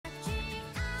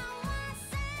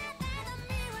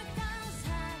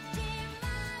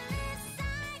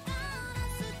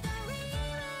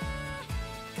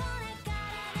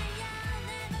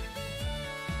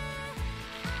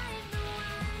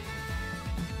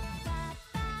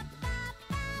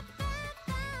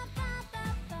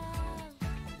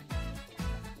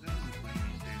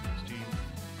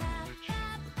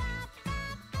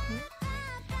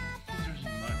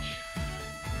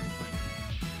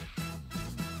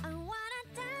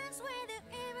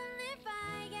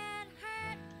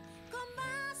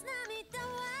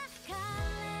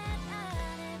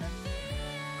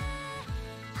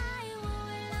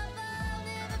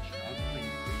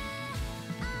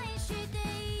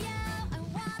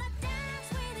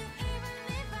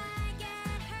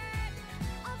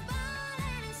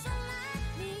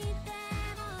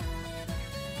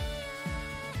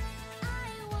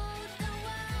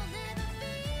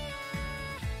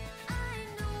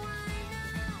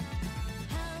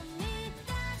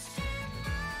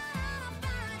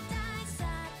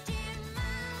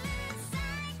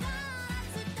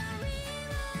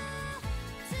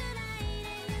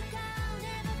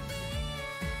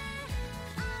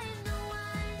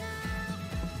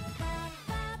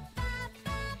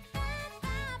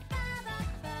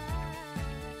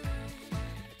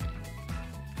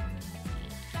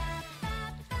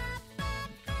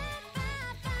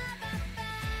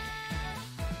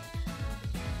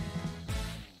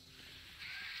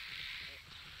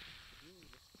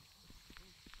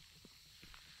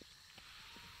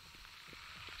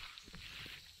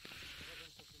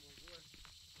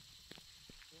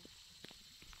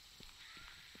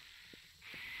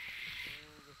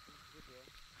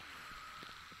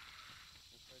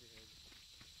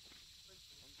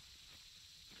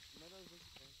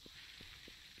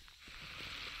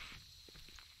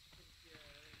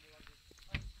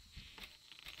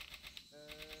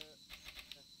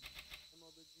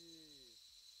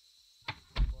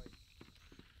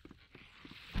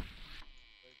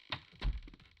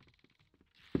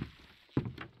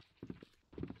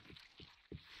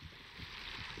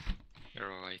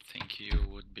think you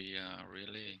would be a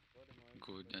really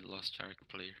good Lost Ark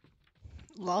player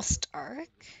Lost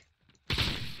Ark?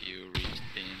 if you reach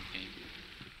the end game.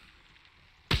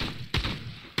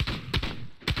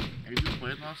 Have you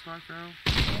played Lost Ark, bro?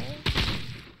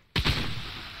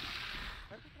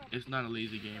 It's not a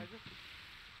lazy game.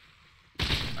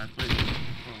 I played it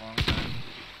for a long time.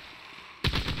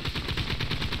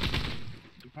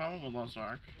 The problem with Lost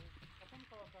Ark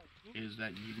is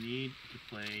that you need to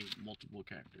play multiple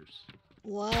characters.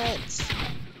 What?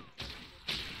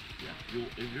 Yeah,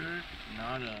 if you're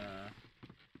not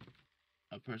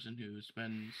a person who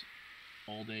spends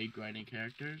all day grinding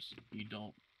characters, you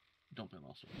don't play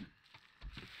Lost Ark.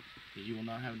 Because you will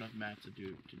not have enough mats to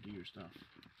do your stuff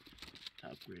to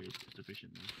upgrade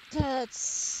sufficiently.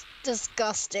 That's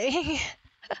disgusting.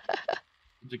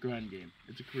 It's a grind game.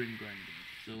 It's a Korean grind game.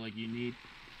 So like you need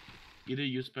either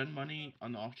you spend money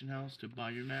on the auction house to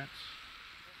buy your mats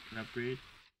and upgrade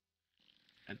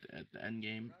at the end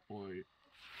game, or you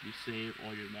save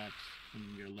all your mats from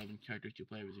your 11 characters you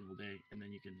play every single day, and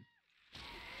then you can.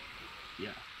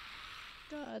 Yeah.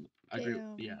 God I agree.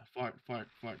 damn. Yeah. Fart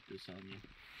is telling you.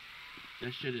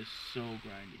 That shit is so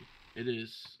grindy. It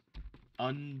is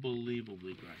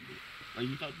unbelievably grindy. Like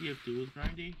you thought TF2 was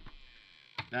grindy?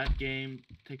 That game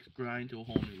takes grind to a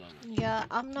whole new level. Yeah,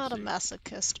 I'm not a Insane.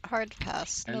 masochist. Hard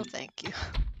pass. No, thank you.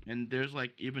 And there's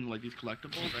like even like these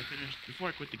collectibles. I finished before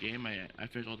I quit the game. I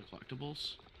finished all the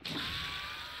collectibles.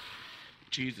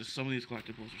 Jesus, some of these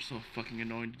collectibles are so fucking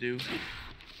annoying to do.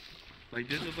 Like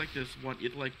this is like this one. You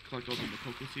have to like collect all the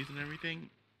Makoko seeds and everything.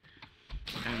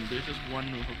 And there's this one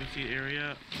Makoko seed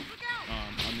area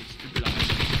on this stupid island.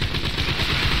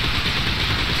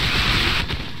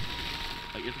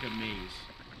 Like it's like a maze.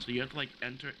 So you have to like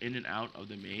enter in and out of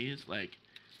the maze like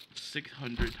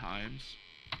 600 times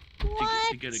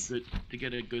to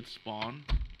get a good spawn,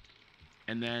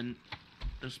 and then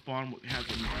the spawn has a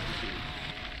Makoko seed,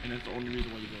 and that's the only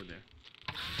reason why you go there.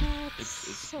 It's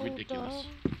so ridiculous.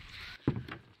 Dumb.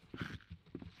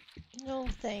 No,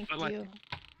 thank you.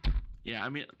 Yeah, I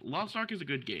mean, Lost Ark is a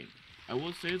good game. I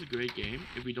will say it's a great game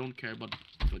if we don't care about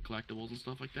the collectibles and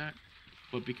stuff like that.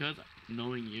 But because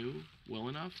knowing you well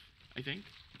enough, I think,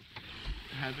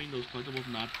 having those collectibles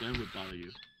not done would bother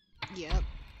you. Yep.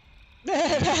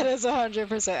 That is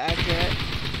 100% accurate.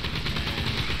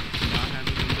 And not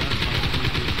having them done,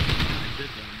 I did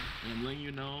them, and I'm letting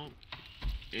you know,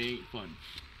 it ain't fun.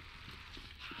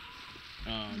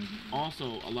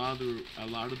 Also, a lot of the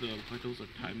collectibles are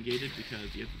time gated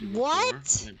because you have to do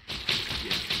what? And,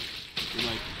 yeah. So,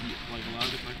 like a lot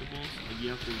of the collectibles, like you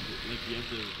have to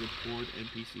record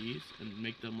NPCs and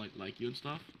make them like you and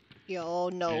stuff. Yo,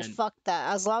 no, fuck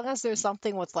that. As long as there's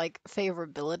something with like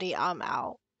favorability, I'm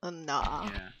out. Nah.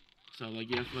 Yeah. So like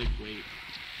you have to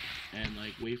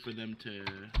like wait for them to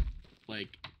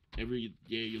like every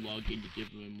day you log in, you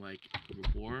give them like a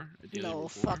rapport, a daily rapport. No,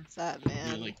 fuck that,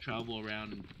 man. You like travel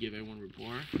around and give everyone a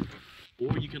rapport,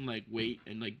 or you can like wait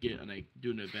and like get and like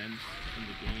do an event in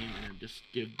the game and then just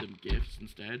give them gifts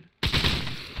instead.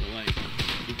 So like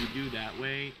if you do that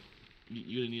way,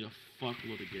 you're gonna need a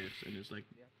fuckload of gifts, and it's like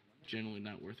generally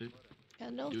not worth it.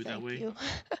 Yeah, no, do it thank that way. you.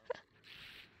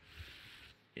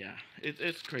 Yeah,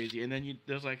 it's crazy, and then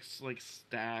there's like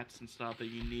stats and stuff that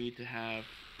you need to have.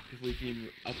 If we can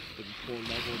up the 4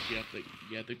 levels, you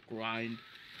have to grind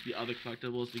the other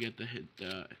collectibles to get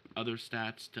the other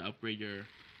stats to upgrade your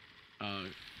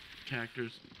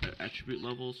character's attribute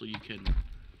level, so you can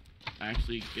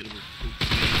actually get them.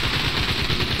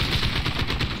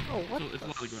 Oh, what? So it's a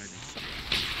lot of grinding.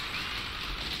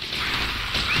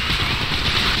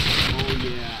 Oh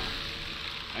yeah,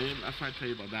 I tried to tell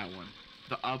you about that one.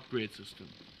 The upgrade system.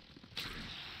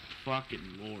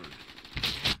 Fucking lord.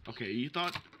 Okay, you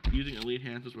thought using elite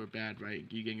enhancers were bad, right?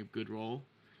 You getting a good roll?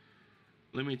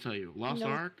 Let me tell you, Lost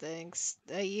Ark. Thanks.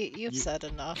 You've said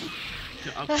enough.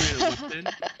 To upgrade a weapon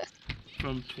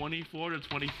from 24 to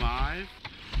 25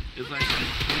 is like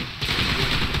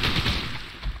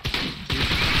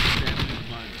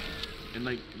and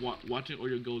like watching all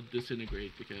your gold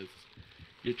disintegrate because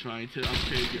you're trying to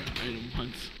upgrade your item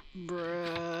once.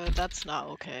 Bruh, that's not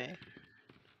okay.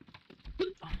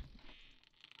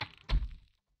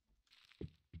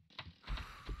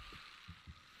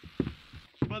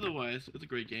 Otherwise, it's a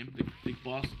great game. The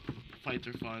boss fights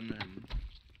are fun, and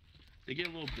they get a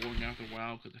little boring after a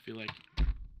while because I feel like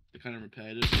they're kind of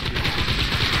repetitive.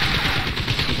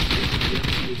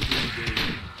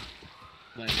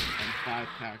 Like on 5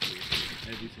 packers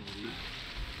every single week.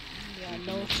 Yeah,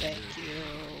 no thank you.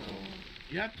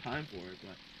 You have time for it,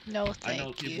 but no thank you. I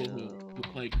know people who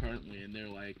play currently and they're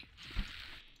like,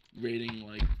 raiding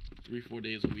like 3-4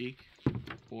 days a week,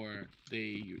 or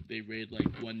they raid like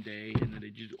one day and then they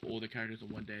do all the characters in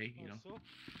one day. You know.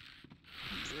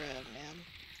 Bruh, man.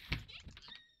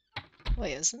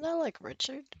 Wait, isn't that like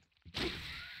Richard?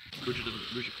 Richard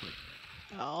play.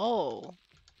 Oh.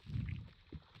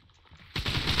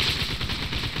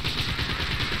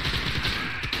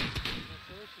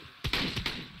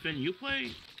 Finn, you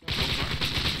play? Wait,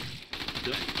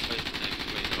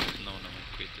 no, I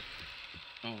quit it.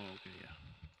 Oh, okay, yeah.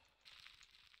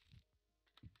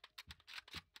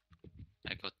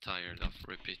 I got tired of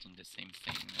repeating the same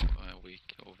thing a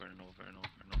week over and over and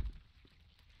over and over.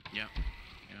 Yeah.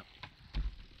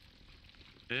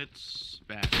 It's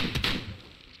bad. Like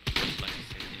I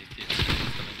said, it's an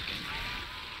excellent game.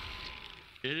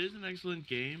 It is an excellent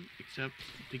game, except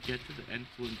to get to the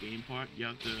excellent game part, you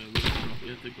have to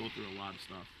go through a lot of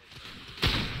stuff.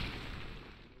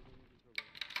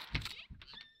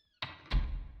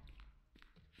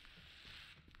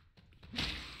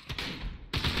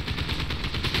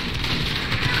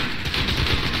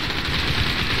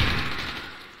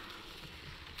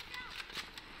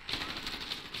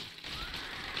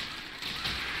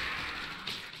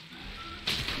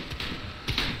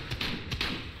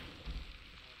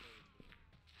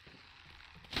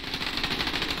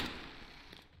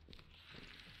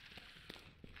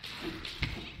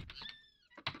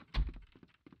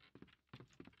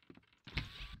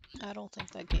 I don't think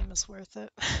that game is worth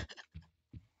it.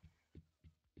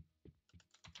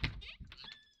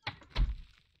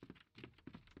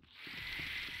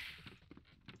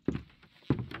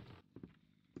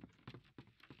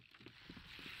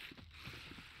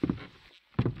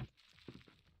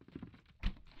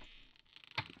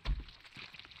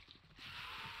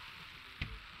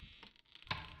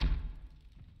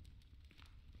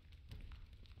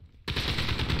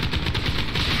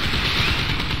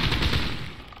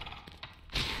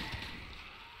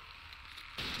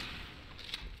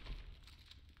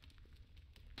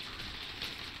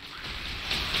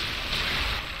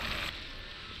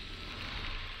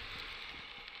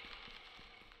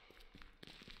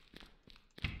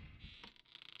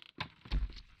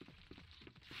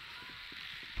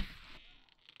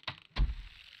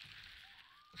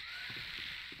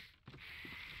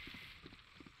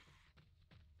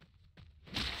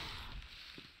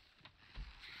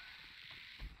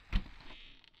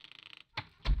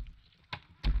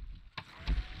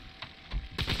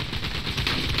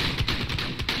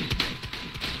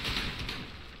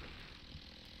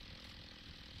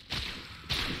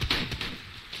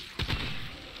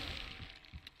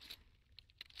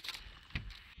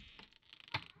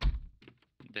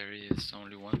 There is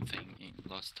only one thing in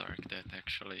Lost Ark that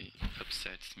actually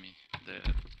upsets me. The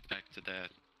fact that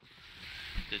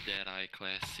the Deadeye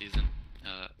class isn't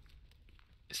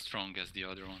as strong as the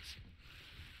other ones.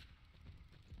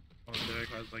 Oh, Deadeye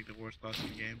class is like the worst class in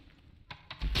the game.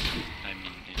 I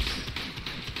mean, it's...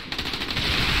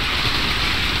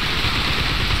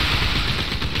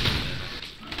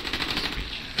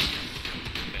 switch hands,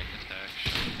 back attack,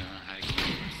 shotgun, high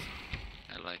clovers.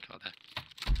 I like all that.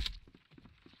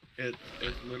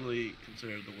 It's literally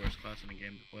considered the worst class in the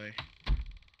game to play.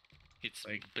 It's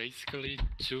Like- basically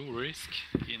too risk,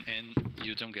 and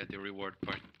you don't get the reward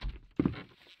part.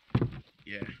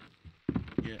 Yeah.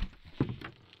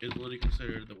 It's literally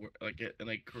considered the worst. Like in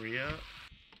like Korea,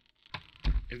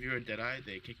 if you're a Deadeye,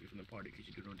 they kick you from the party because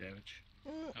you do no damage.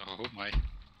 Oh my.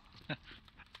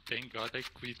 Thank God I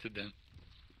quitted them.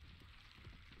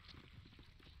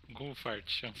 Go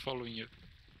Farch, I'm following you.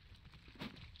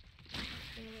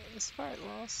 Is Fart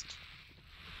lost?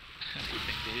 I think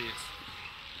it is.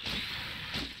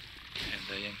 And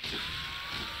I am too.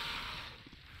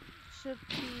 Should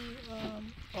be,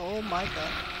 oh my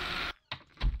god.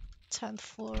 10th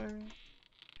floor.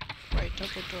 Right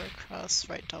double door cross,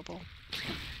 right double.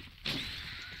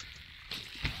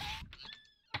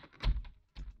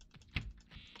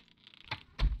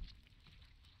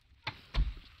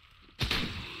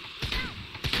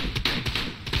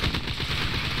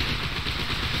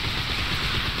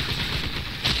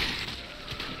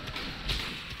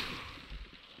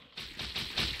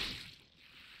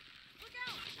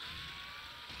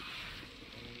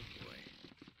 Oh boy.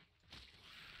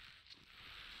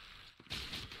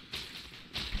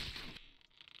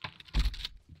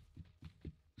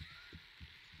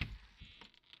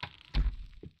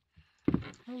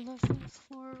 11th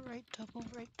floor, right double,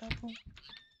 right double.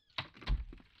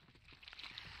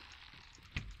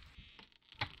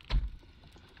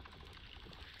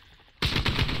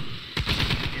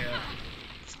 Yeah.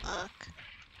 Fuck.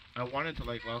 I wanted to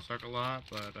like Lost Ark a lot,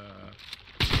 but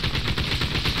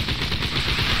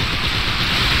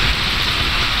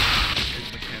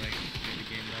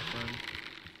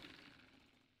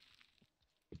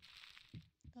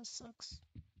That sucks.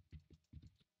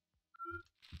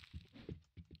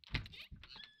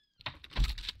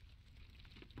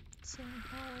 Same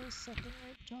hallway, second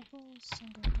right double,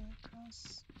 single door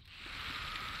cross.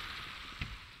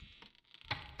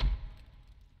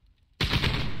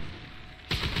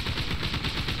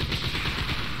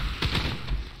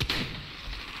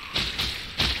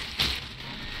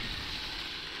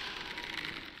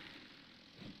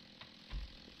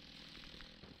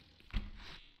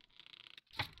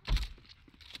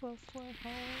 Floor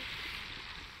hallway.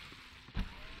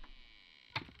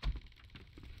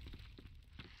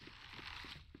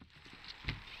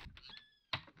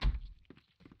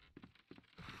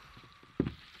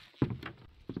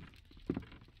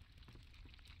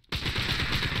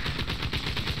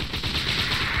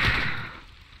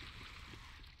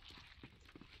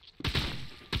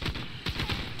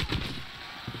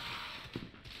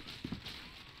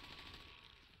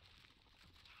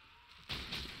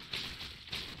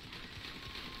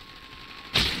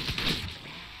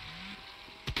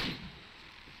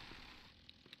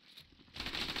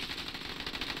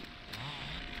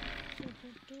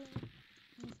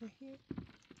 Over here.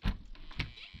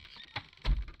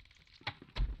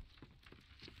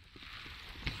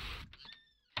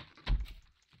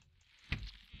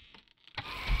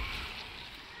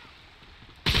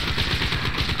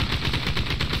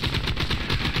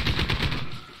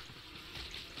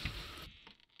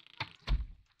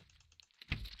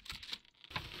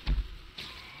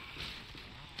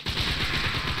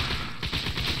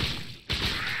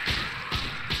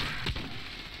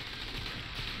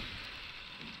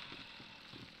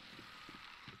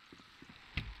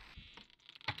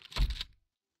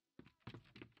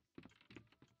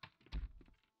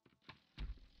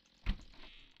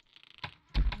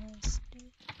 Nice, dude.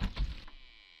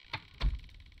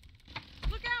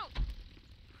 Look out!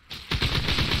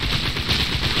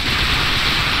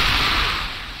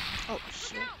 Oh Look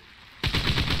shit. out!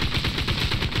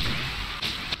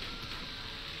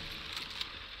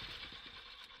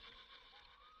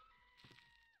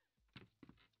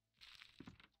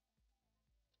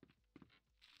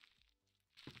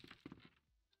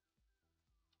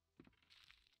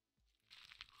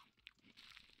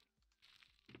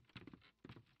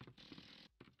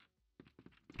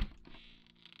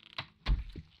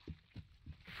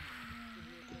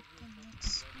 Like the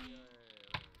next one.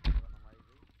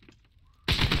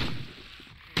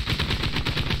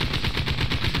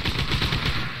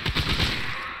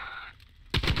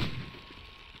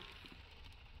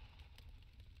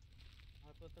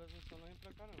 A tua transmissão não vem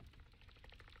pra cá não.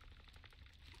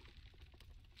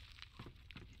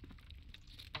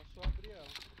 É só abrir ela.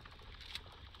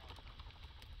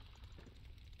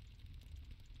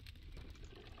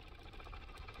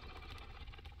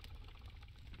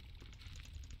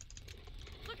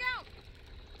 Look out!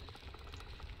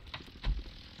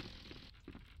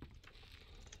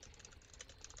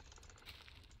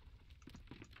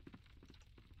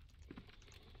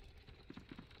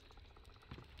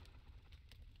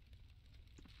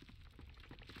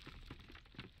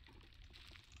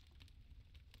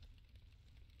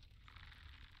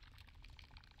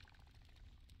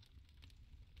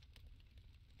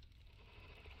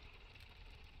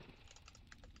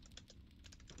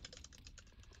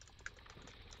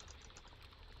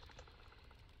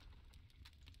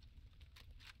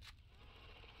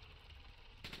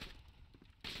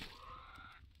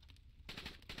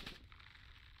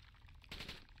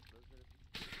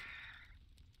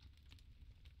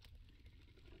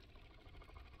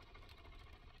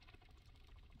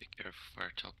 Be careful for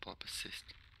our top pop assist.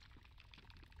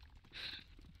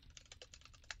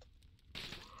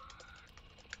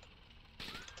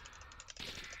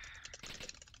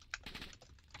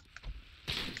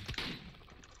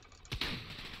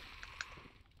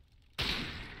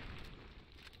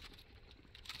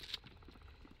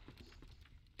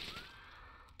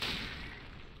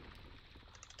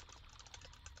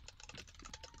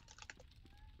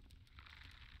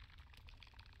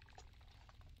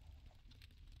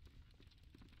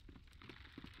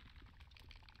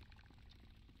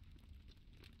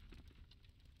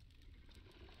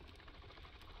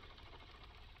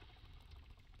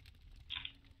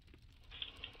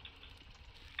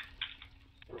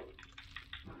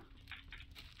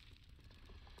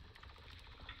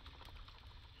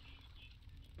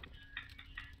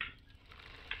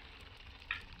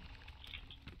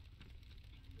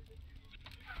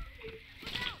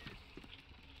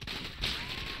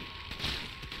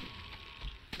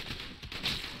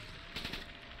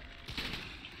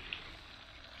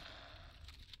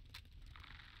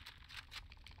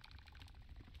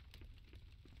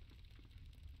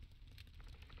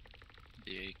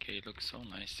 The AK looks so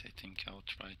nice. I think I'll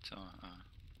try to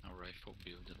a rifle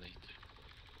build later.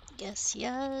 Yes,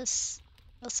 yes.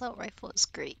 Assault rifle is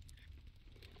great.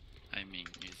 I mean,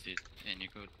 is it any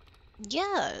good?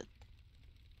 Yeah,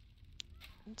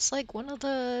 it's like one of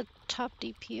the top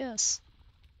DPS.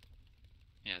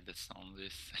 Yeah, the sound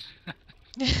is.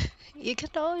 You can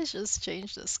always just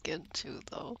change the skin too,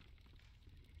 though.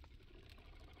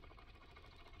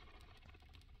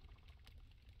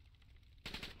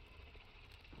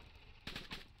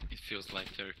 It feels like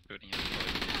they're putting a lot.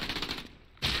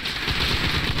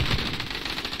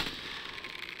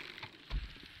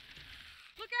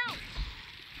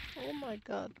 Oh my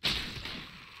god.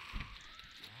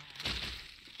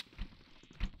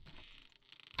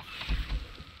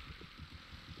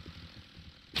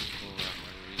 Oh,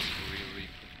 real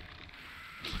Reaper.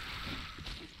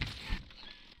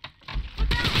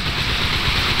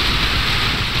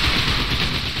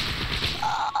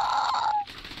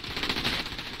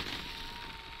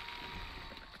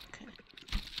 Okay.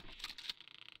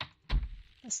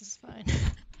 This is fine.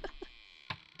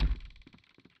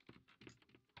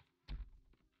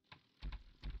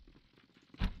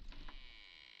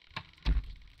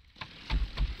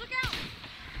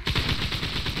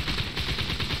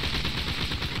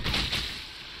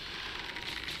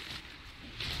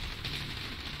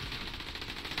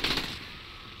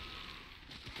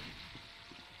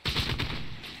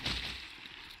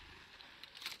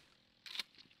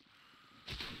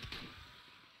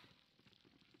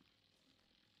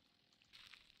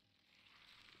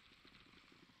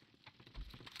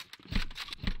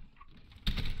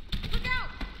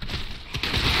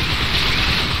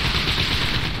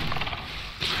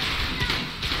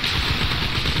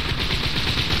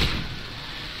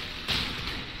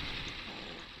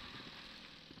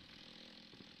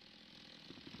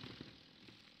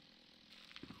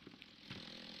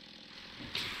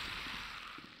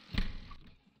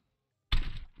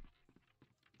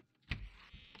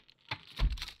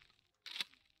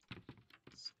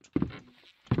 It's 12,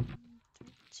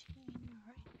 13,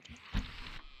 right.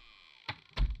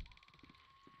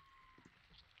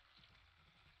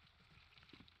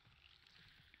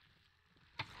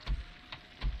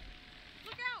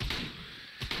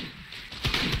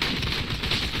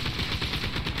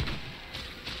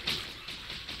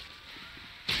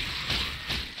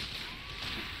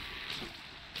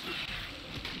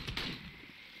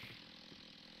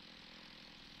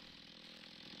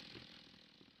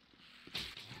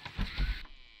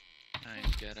 I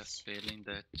get a feeling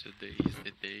that today is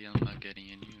the day I'm not getting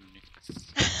any Unix.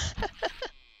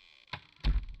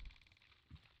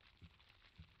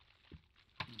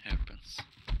 It happens.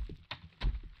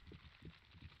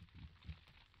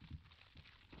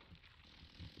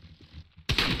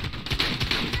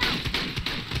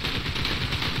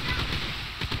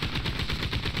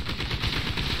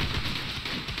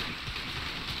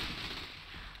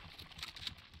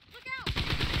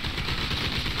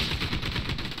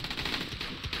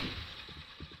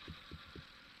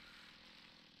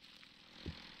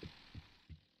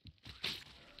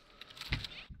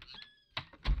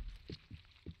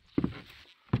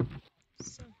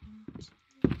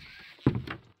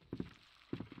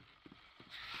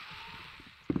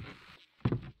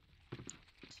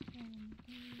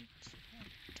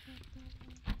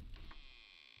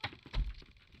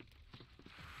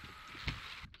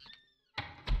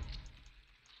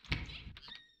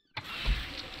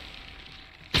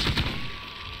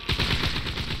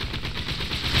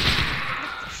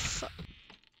 Fuck.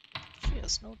 She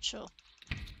has no chill.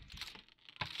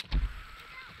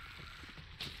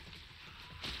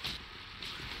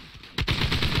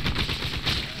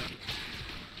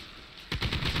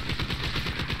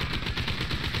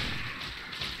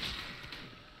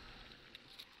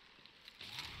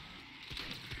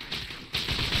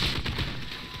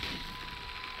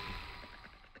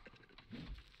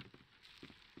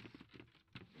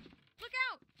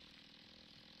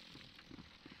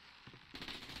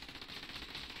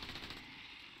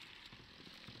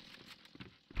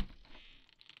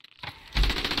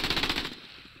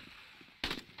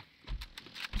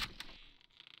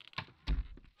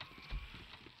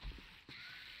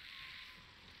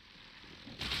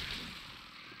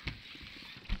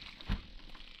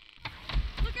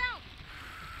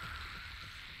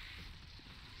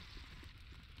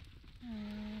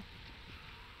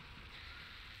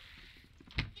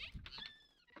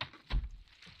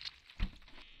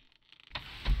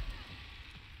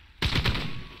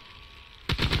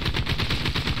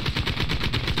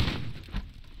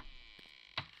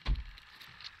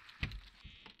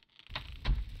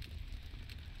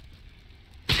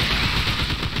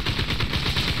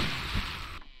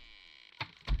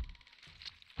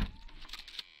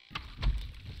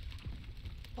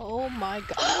 my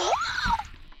god.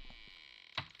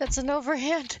 That's an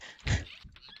overhand.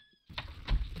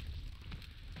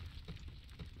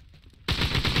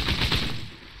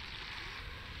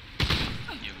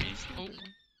 You mean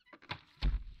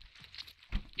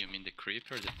you mean the creep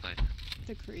or the player?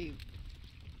 The creep.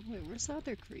 Wait, where's the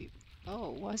other creep? Oh,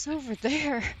 what's over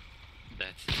there?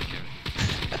 That's scary.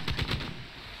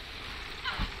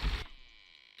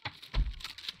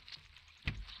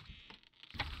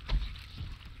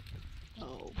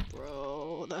 Oh,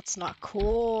 bro, that's not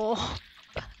cool. Oh,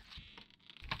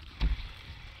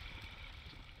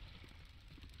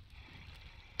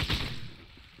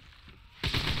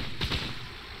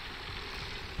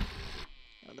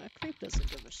 that creep doesn't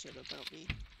give a shit about me.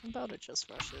 I'm about to just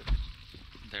rush it.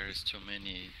 There is too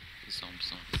many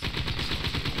zombies on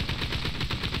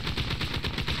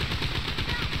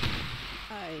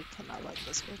I cannot like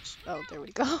this bitch. Oh, there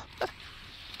we go.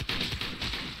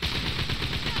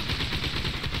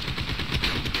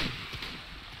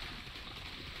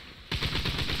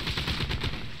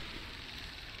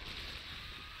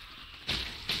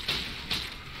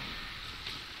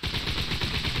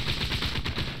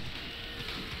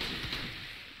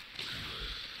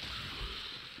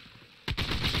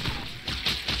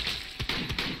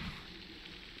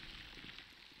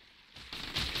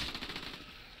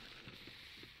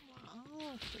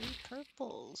 Oh, 3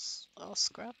 purples. I'll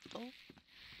scrap though.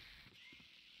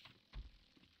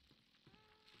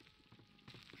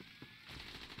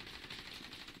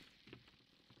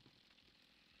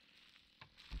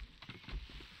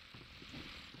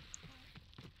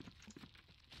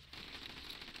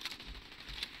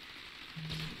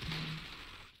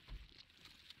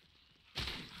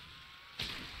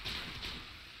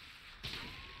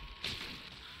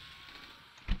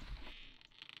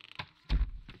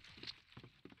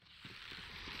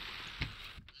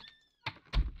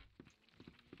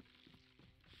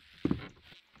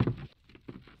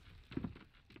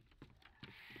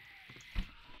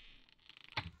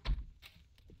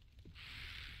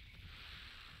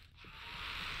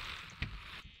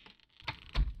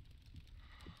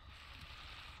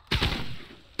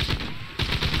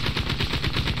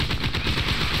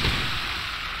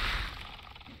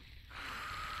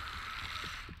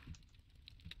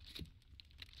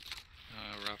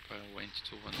 Rappa went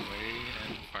to one way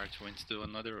and Fart went to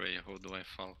another way. How do I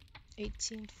fall?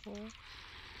 18-4.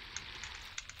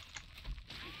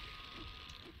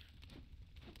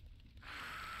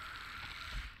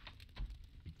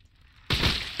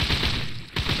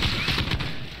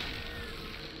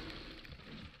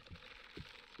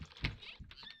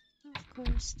 Of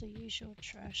course, the usual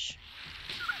trash.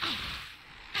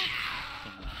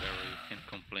 Commentary, you can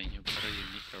complain, you got a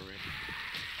unique already.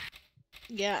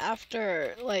 Yeah,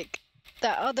 after, like,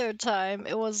 that other time,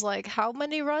 it was like, how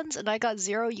many runs? And I got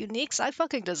 0 uniques? I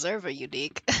fucking deserve a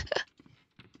unique.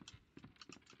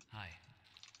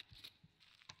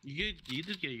 You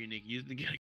did get a unique. You didn't get a